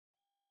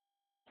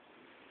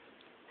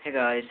Hey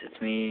guys,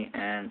 it's me,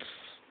 and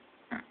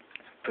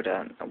put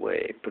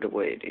away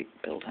the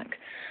build tank.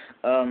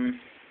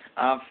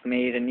 I've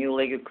made a new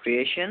Lego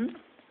creation,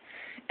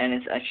 and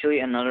it's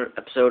actually another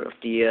episode of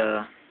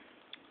the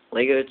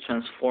Lego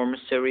Transformers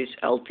series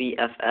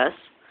LTFS.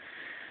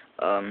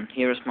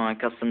 Here's my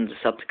custom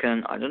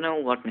Decepticon. I don't know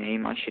what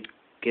name I should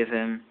give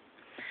him.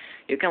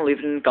 You can leave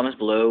it in the comments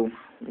below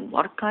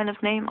what kind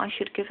of name I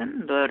should give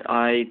him, but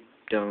I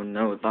don't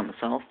know it by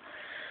myself.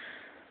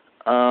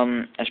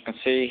 As you can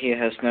see, he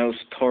has no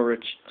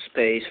storage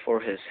space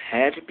for his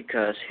head,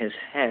 because his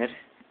head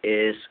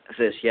is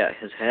this. Yeah,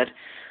 his head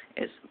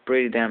is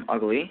pretty damn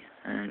ugly,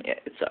 and yeah,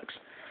 it sucks.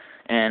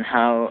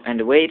 And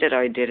the way that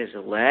I did his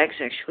legs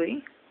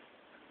actually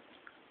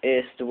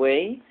is the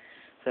way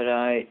that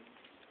I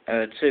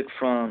took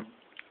from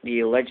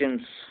the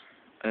Legends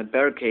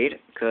barricade,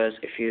 because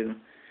if you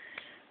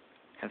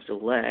have the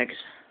legs,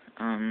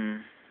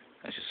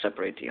 let's just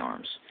separate the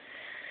arms.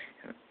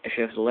 If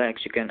you have the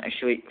legs, you can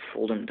actually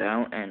fold them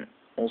down, and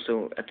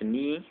also at the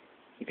knee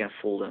you can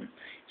fold them.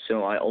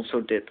 So I also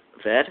did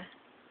that.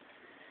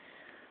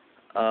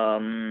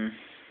 I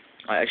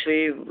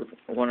actually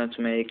wanted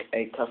to make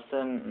a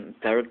custom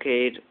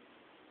barricade,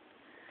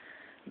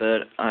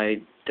 but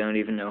I don't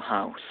even know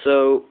how.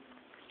 So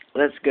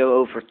let's go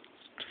over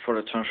for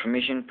the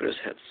transformation. Put his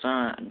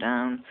head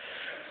down.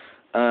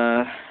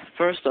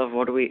 First off,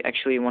 what we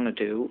actually want to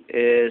do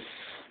is,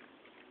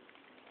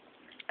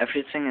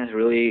 everything is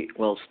really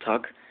well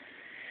stuck,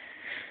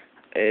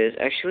 is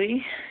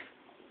actually,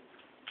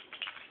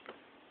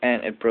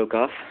 and it broke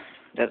off.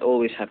 That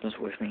always happens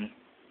with me.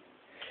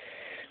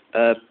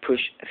 Push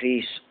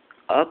these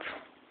up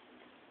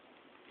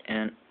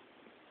and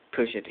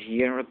push it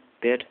here a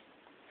bit.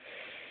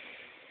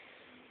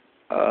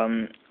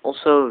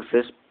 Also,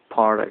 this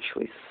part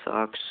actually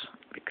sucks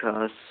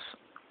because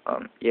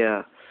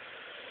yeah.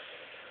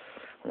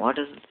 Why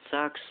does it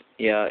sucks?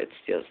 Yeah, it's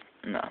just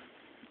no.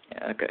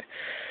 Yeah, okay.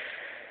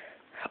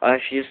 I've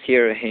used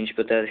here a hinge,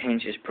 but that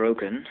hinge is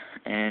broken,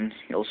 and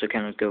you also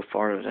cannot go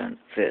farther than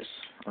this.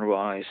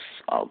 Otherwise,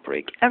 I'll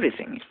break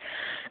everything.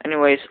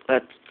 Anyways,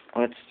 let's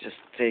just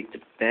take the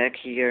back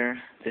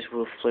here. This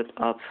will flip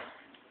up,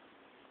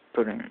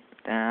 put it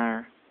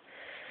there,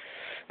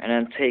 and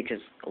then take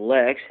his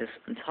legs. His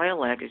entire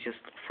leg is just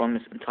from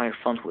his entire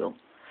front wheel.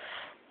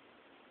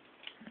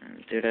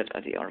 And do that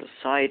at the other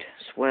side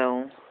as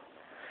well.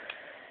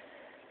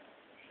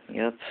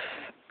 Yep.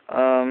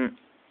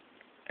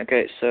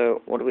 Okay,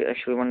 so what we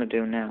actually want to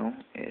do now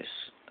is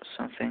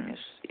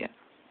yeah.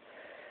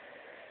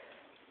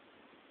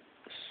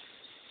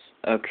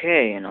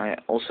 Okay, and I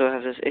also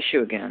have this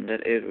issue again,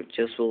 that it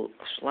just will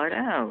slide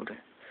out.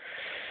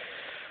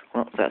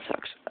 Well, that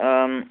sucks.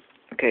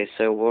 Okay,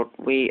 so what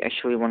we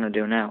actually want to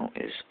do now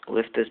is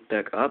lift this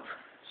back up.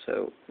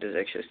 So this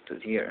actually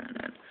stood here, and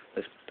then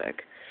lift it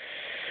back.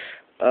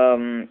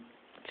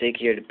 Take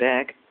here the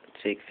back,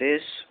 take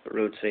this,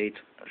 rotate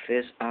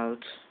this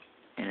out,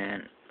 and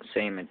then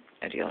same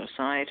at the other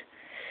side.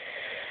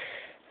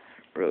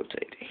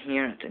 Rotate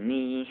here at the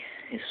knee.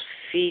 His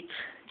feet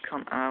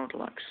come out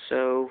like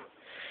so.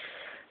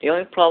 The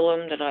only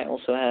problem that I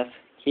also have,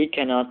 he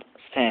cannot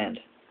stand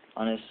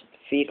on his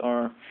feet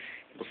or a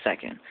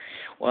second.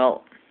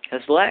 Well,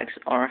 his legs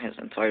are his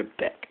entire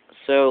back.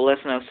 So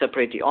let's now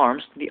separate the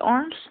arms. The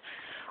arms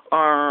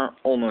are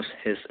almost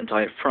his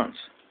entire front.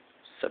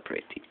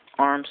 Separate the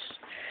arms.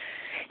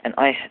 And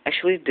I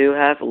actually do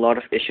have a lot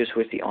of issues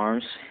with the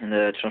arms in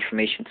the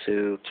transformation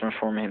to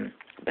transform him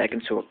back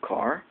into a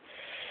car.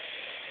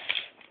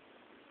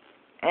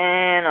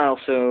 And I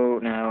also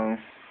now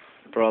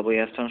probably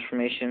have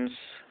transformations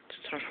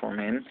to transform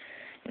him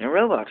in a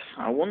robot.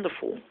 How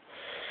wonderful.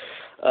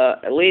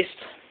 At least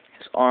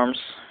his arms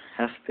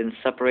have been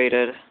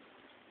separated.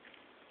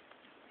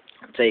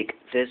 Take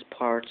this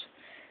part,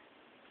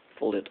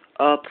 fold it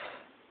up,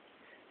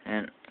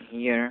 and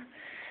here.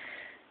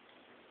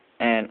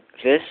 And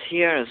this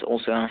here is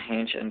also on a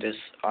hinge, and this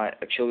I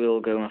actually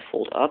will go and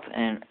fold up,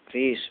 and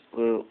these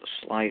will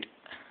slide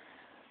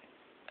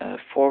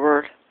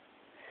forward,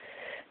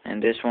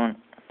 and this one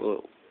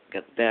will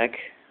get back,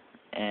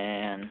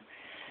 and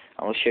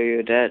I'll show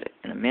you that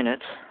in a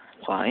minute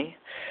why.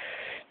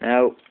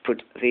 Now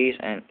put these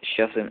and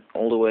shove them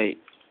all the way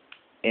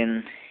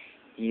in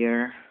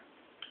here,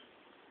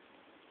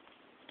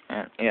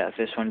 and yeah,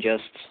 this one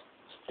just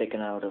sticking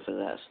out of his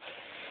ass.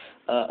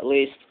 At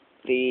least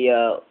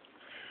the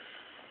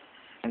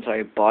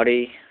entire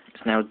body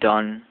is now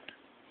done.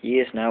 He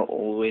is now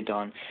all the way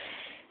done.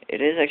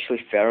 It is actually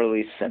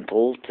fairly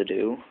simple to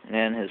do, and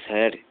then his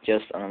head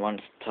just on one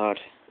spot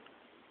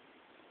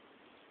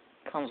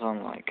comes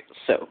on like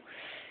so.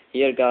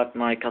 Here got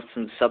my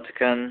custom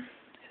Decepticon.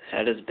 His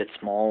head is a bit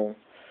small,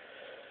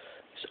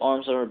 his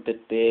arms are a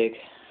bit big,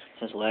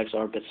 his legs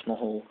are a bit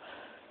small.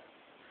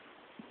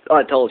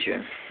 I told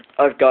you,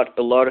 I've got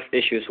a lot of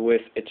issues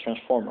with a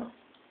transformer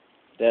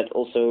that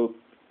also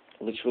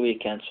literally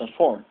can't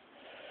transform.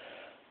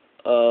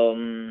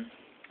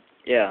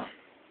 Yeah,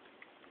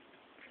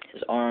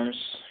 his arms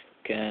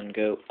can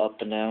go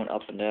up and down,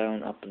 up and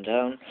down, up and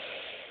down.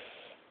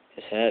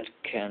 His head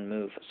can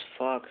move as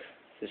fuck.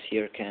 This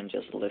here can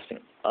just lifting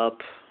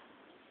up.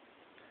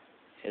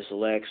 His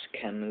legs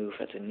can move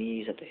at the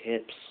knees, at the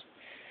hips,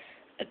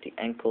 at the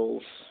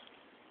ankles.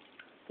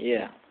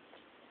 Yeah.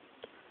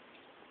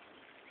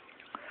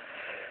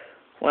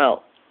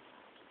 Well,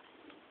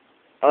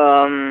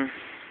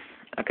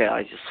 okay,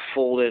 I just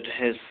folded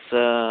his,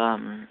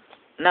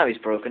 now he's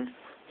broken,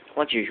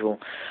 like usual.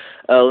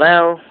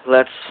 Now,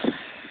 let's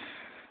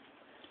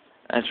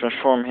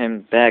transform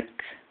him back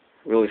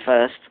really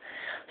fast,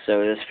 so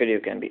this video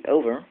can be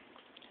over.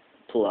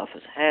 Pull off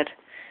his head,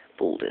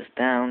 pull this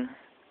down,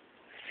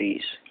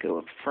 these go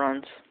up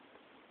front,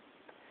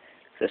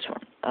 this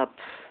one up,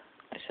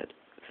 I said,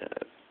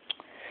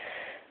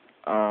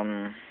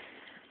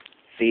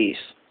 these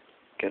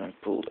getting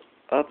pulled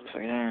up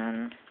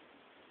again.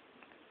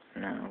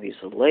 Now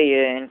he's a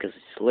lay-in because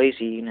he's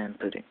lazy, and I'm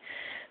putting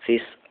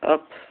this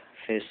up,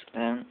 this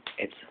down.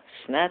 It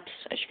snaps,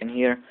 as you can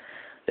hear.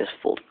 This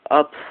fold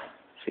up,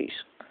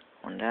 this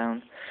one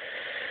down.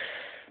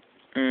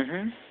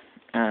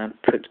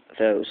 Put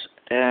those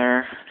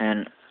there,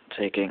 and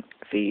taking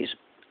these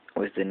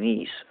with the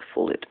knees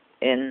folded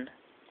in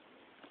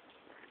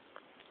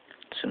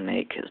to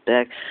make his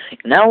back.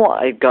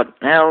 Now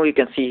you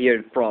can see here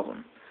the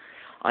problem.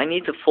 I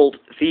need to fold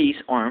these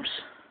arms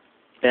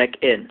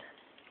back in.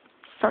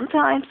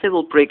 Sometimes they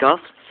will break off,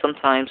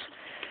 sometimes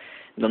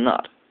they'll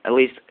not. At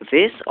least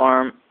this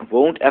arm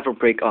won't ever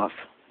break off.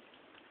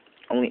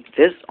 Only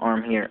this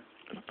arm here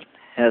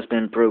has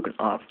been broken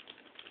off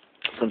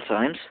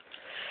sometimes.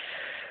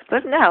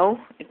 But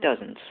now it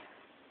doesn't.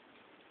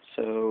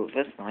 So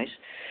that's nice.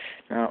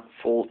 Now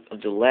fold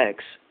the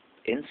legs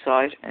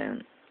inside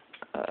and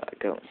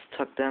go and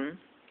tuck them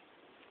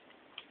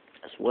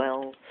as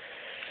well.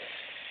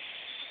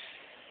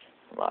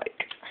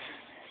 Like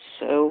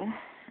so.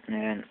 And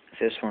then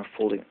this one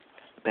folding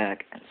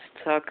back and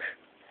stuck.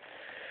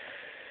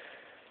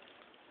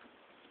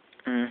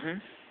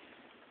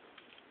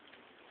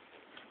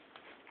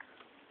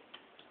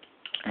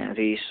 And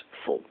these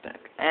fold back.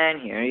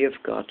 And here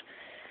you've got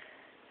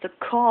the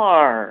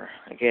car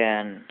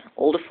again.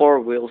 All the four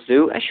wheels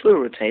do actually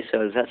rotate,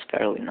 so that's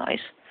fairly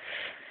nice.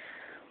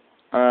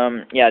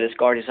 Yeah, this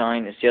car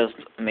design is just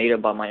made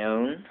up by my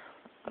own,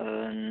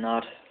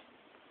 not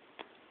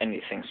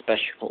anything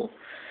special.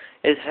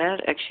 His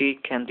head actually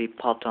can be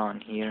popped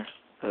on here.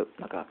 Oh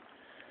my god.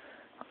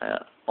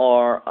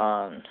 Or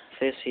on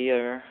this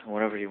here,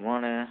 whatever you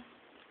want.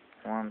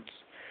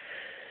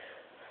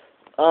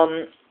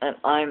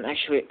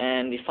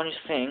 And the funniest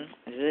thing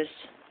is this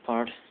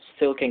part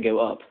still can go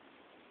up.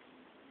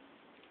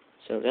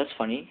 So that's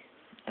funny.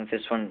 And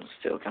this one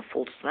still can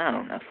fold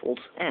down and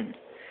folds in.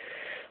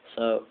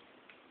 So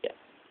yeah.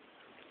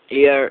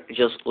 Here it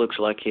just looks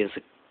like he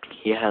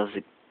has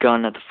a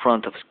gun at the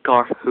front of his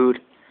car hood.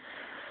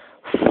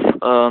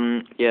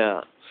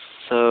 Yeah,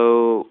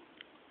 so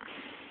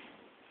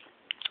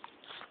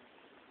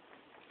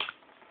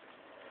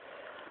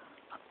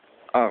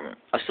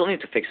I still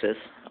need to fix this,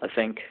 I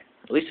think.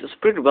 At least it's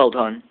pretty well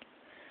done.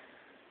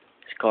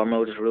 This car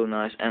mode is really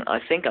nice, and I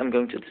think I'm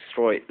going to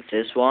destroy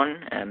this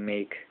one and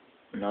make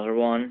another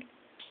one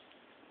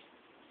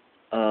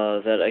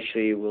that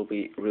actually will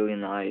be really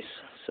nice.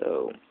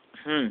 So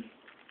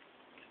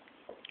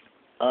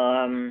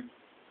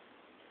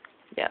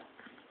yeah.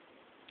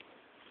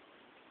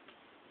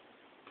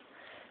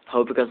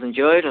 Hope you guys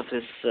enjoyed of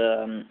this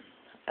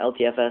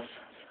LTFS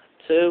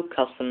 2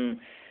 custom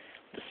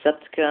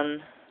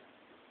Decepticon.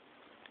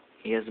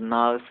 He has a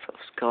mouth of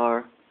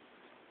scar.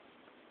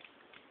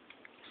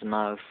 His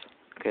mouth.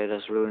 Okay,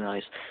 that's really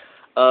nice.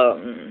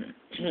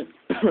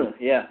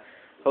 Yeah.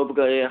 Hope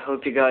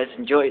you guys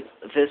enjoyed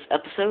this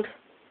episode.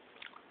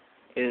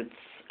 It's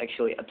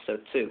actually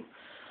episode 2.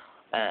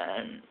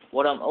 And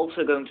what I'm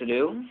also going to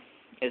do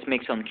is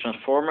make some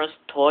Transformers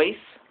toys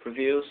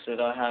reviews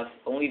that I have,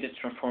 only the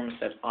Transformers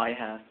that I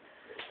have.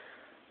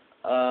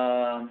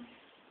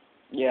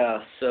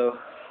 Yeah, so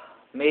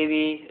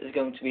maybe it's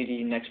going to be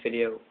the next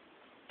video.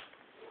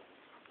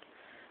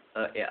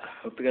 Yeah,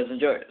 hope you guys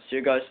enjoy it. See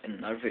you guys in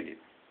another video.